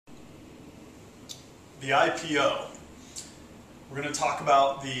the IPO. We're going to talk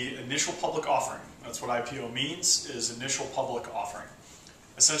about the initial public offering. That's what IPO means, is initial public offering.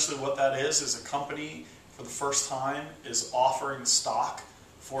 Essentially what that is a company for the first time is offering stock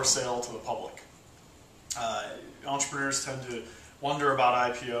for sale to the public. Entrepreneurs tend to wonder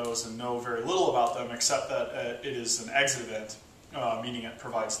about IPOs and know very little about them, except that it is an exit event, meaning it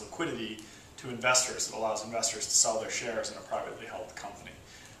provides liquidity to investors. It allows investors to sell their shares in a privately held company.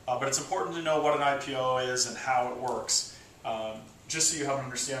 But it's important to know what an IPO is and how it works, just so you have an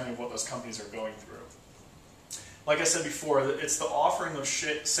understanding of what those companies are going through. Like I said before, it's the offering of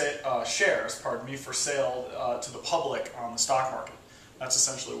shares, for sale to the public on the stock market. That's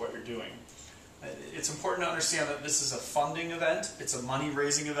essentially what you're doing. It's important to understand that this is a funding event. It's a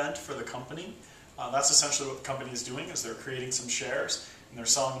money-raising event for the company. That's essentially what the company is doing, is they're creating some shares and they're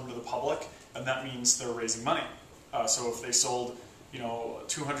selling them to the public, and that means they're raising money. So if they sold,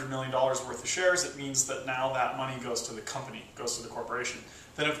 $200 million worth of shares, it means that now that money goes to the company, goes to the corporation.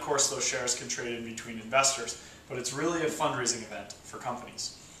 Then of course those shares can trade in between investors, but it's really a fundraising event for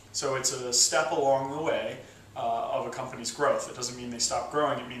companies. So it's a step along the way of a company's growth. It doesn't mean they stop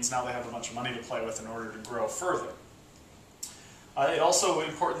growing, it means now they have a bunch of money to play with in order to grow further. It also,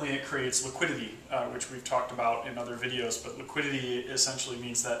 importantly, it creates liquidity, which we've talked about in other videos, but liquidity essentially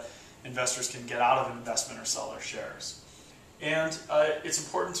means that investors can get out of an investment or sell their shares. And it's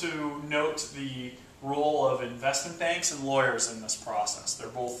important to note the role of investment banks and lawyers in this process. They're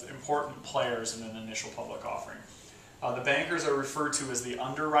both important players in an initial public offering. The bankers are referred to as the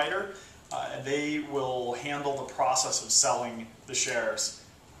underwriter. They will handle the process of selling the shares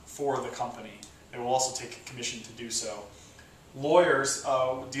for the company. They will also take a commission to do so. Lawyers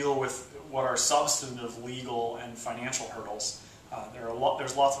deal with what are substantive legal and financial hurdles.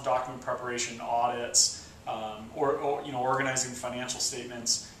 There's lots of document preparation, audits, organizing financial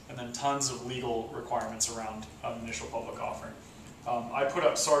statements, and then tons of legal requirements around an initial public offering. I put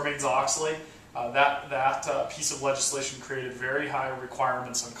up Sarbanes-Oxley. That piece of legislation created very high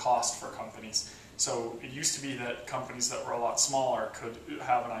requirements on cost for companies. So it used to be that companies that were a lot smaller could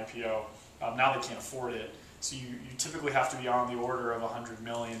have an IPO. Now they can't afford it. So you typically have to be on the order of a $100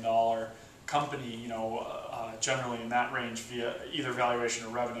 million company, generally in that range via either valuation or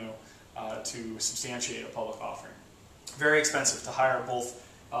revenue to substantiate a public offering. Very expensive to hire both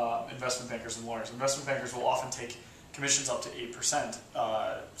investment bankers and lawyers. Investment bankers will often take commissions up to 8%,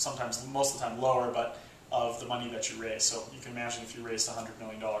 sometimes, most of the time lower, but of the money that you raise. So you can imagine if you raised $100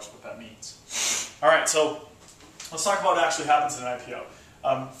 million, what that means. All right, so let's talk about what actually happens in an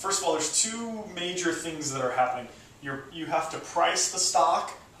IPO. First of all, there's two major things that are happening. You have to price the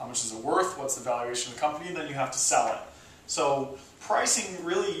stock, how much is it worth, what's the valuation of the company, and then you have to sell it. So pricing,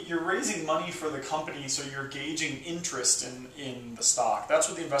 really, you're raising money for the company, so you're gauging interest in the stock. That's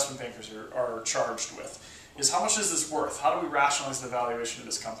what the investment bankers are charged with, is how much is this worth? How do we rationalize the valuation of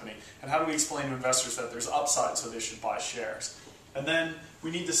this company? And how do we explain to investors that there's upside so they should buy shares? And then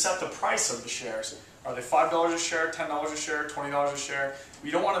we need to set the price of the shares. Are they $5 a share, $10 a share, $20 a share?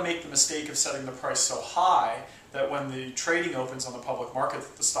 We don't want to make the mistake of setting the price so high that when the trading opens on the public market,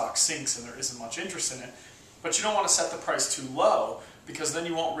 the stock sinks and there isn't much interest in it. But you don't want to set the price too low, because then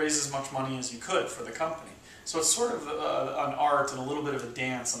you won't raise as much money as you could for the company. So it's sort of an art and a little bit of a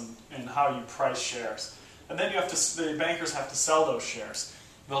dance in how you price shares. And then the bankers have to sell those shares.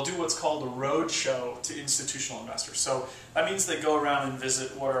 They'll do what's called a road show to institutional investors. So that means they go around and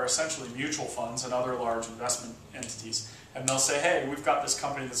visit what are essentially mutual funds and other large investment entities. And they'll say, hey, we've got this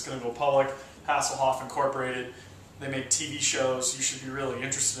company that's going to go public, Hasselhoff Incorporated. They make TV shows. You should be really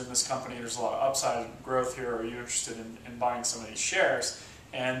interested in this company. There's a lot of upside and growth here. Are you interested in buying some of these shares?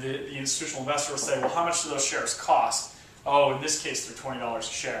 And the institutional investor will say, well, how much do those shares cost? Oh, in this case, they're $20 a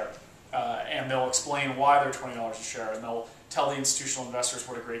share. And they'll explain why they're $20 a share. And they'll tell the institutional investors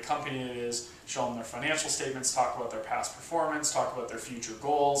what a great company it is, show them their financial statements, talk about their past performance, talk about their future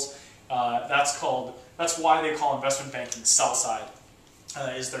goals. That's why they call investment banking sell side.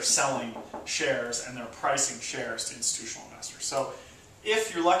 Is they're selling shares and they're pricing shares to institutional investors. So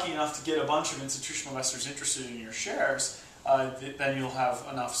if you're lucky enough to get a bunch of institutional investors interested in your shares, then you'll have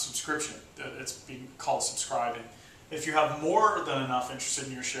enough subscription. It's being called subscribing. If you have more than enough interested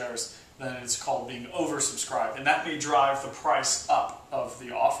in your shares, then it's called being oversubscribed. And that may drive the price up of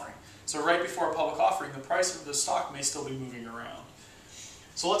the offering. So right before a public offering, the price of the stock may still be moving around.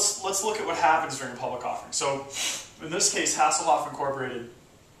 So let's look at what happens during a public offering. So in this case, Hasselhoff Incorporated,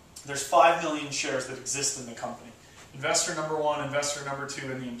 there's 5 million shares that exist in the company. Investor number 1, investor number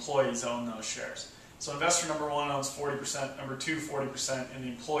 2, and the employees own those shares. So investor number 1 owns 40%, number 2 40%, and the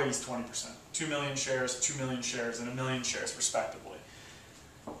employees 20%. 2 million shares, 2 million shares, and 1 million shares respectively.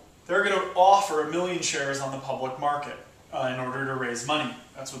 they're going to offer 1 million shares on the public market in order to raise money.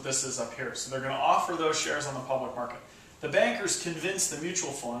 That's what this is up here. So they're going to offer those shares on the public market. The bankers convince the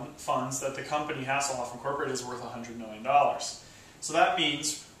mutual funds that the company Hasselhoff Incorporated is worth $100 million. So that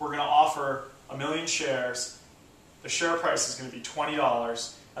means we're going to offer 1 million shares. The share price is going to be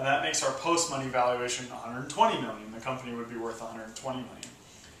 $20, and that makes our post-money valuation $120 million. The company would be worth $120 million.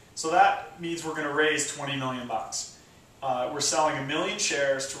 So that means we're going to raise $20 million. We're selling 1 million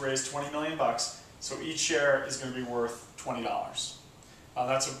shares to raise $20 million, so each share is going to be worth $20.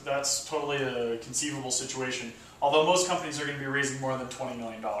 That's totally a conceivable situation, although most companies are going to be raising more than $20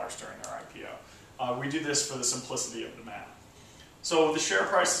 million during their IPO. We do this for the simplicity of the math. So the share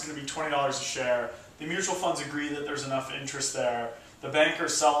price is going to be $20 a share. The mutual funds agree that there's enough interest there. The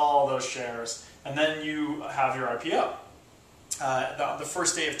bankers sell all those shares, and then you have your IPO. The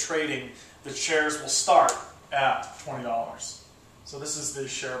first day of trading, the shares will start at $20. So this is the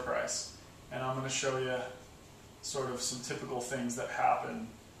share price, and I'm going to show you sort of some typical things that happen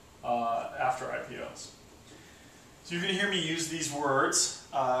after IPOs. So you're going to hear me use these words,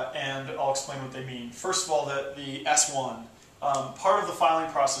 and I'll explain what they mean. First of all, the S1. Part of the filing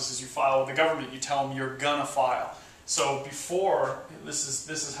process is you file with the government. You tell them you're gonna file. So before, this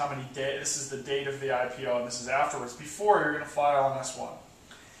is how many days. This is the date of the IPO, and this is afterwards. Before, you're gonna file an S1.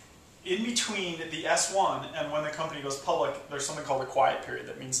 In between the S1 and when the company goes public, there's something called a quiet period.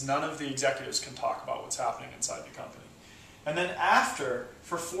 That means none of the executives can talk about what's happening inside the company. And then after,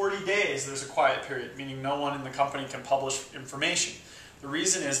 for 40 days, there's a quiet period, meaning no one in the company can publish information. The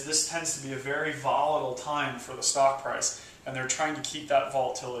reason is this tends to be a very volatile time for the stock price, and they're trying to keep that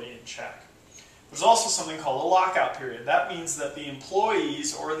volatility in check. There's also something called a lockout period. That means that the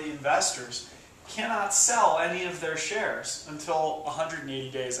employees or the investors cannot sell any of their shares until 180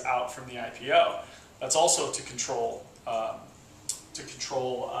 days out from the IPO. That's also to control the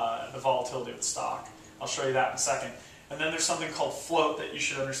volatility of the stock. I'll show you that in a second. And then there's something called float that you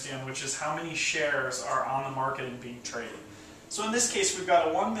should understand, which is how many shares are on the market and being traded. So in this case, we've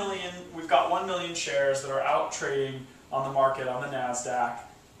got 1 million shares that are out trading on the market on the NASDAQ,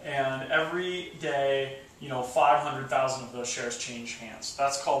 and every day, 500,000 of those shares change hands.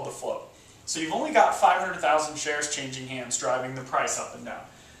 That's called the float. So you've only got 500,000 shares changing hands, driving the price up and down.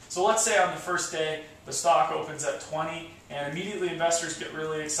 So let's say on the first day, the stock opens at 20, and immediately investors get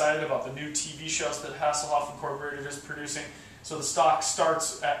really excited about the new TV shows that Hasselhoff Incorporated is producing. So the stock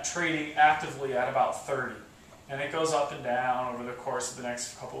starts at trading actively at about 30. And it goes up and down over the course of the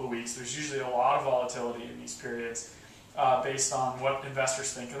next couple of weeks. There's usually a lot of volatility in these periods based on what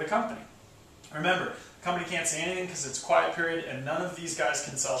investors think of the company. Remember, the company can't say anything because it's a quiet period, and none of these guys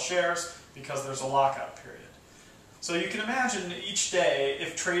can sell shares because there's a lockout period. So you can imagine each day,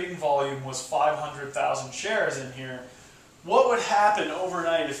 if trading volume was 500,000 shares in here, what would happen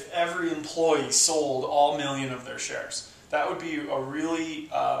overnight if every employee sold all 1 million of their shares? That would be a really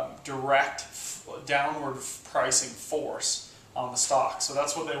direct downward pricing force on the stock. So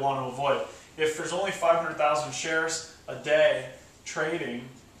that's what they want to avoid. If there's only 500,000 shares a day trading,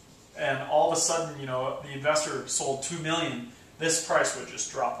 and all of a sudden, the investor sold 2 million, this price would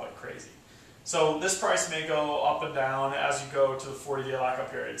just drop like crazy. So this price may go up and down as you go to the 40-day lockout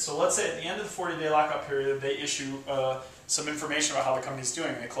period. So let's say at the end of the 40-day lockout period, they issue some information about how the company's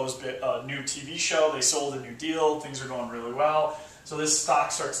doing. They closed a new TV show, they sold a new deal, things are going really well. So this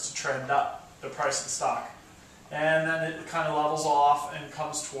stock starts to trend up, the price of the stock. And then it kind of levels off and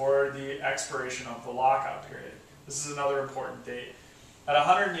comes toward the expiration of the lockout period. This is another important date. At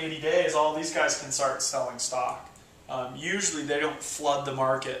 180 days, all these guys can start selling stock. Usually they don't flood the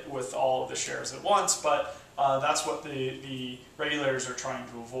market with all of the shares at once, but that's what the regulators are trying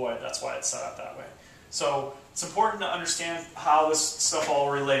to avoid. That's why it's set up that way. So it's important to understand how this stuff all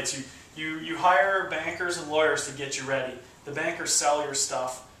relates. You hire bankers and lawyers to get you ready. The bankers sell your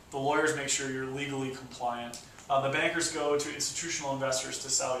stuff. The lawyers make sure you're legally compliant. The bankers go to institutional investors to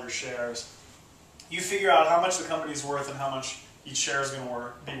sell your shares. You figure out how much the company's worth and how much each share is going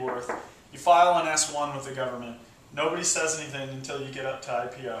to be worth. You file an S1 with the government. Nobody says anything until you get up to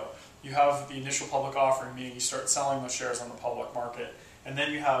IPO. You have the initial public offering, meaning you start selling those shares on the public market. And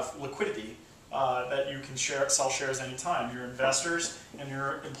then you have liquidity that you can sell shares anytime. Your investors and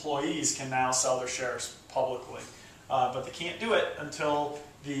your employees can now sell their shares publicly. But they can't do it until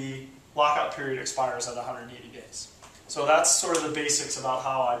the lockout period expires at 180 days. So that's sort of the basics about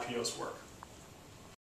how IPOs work.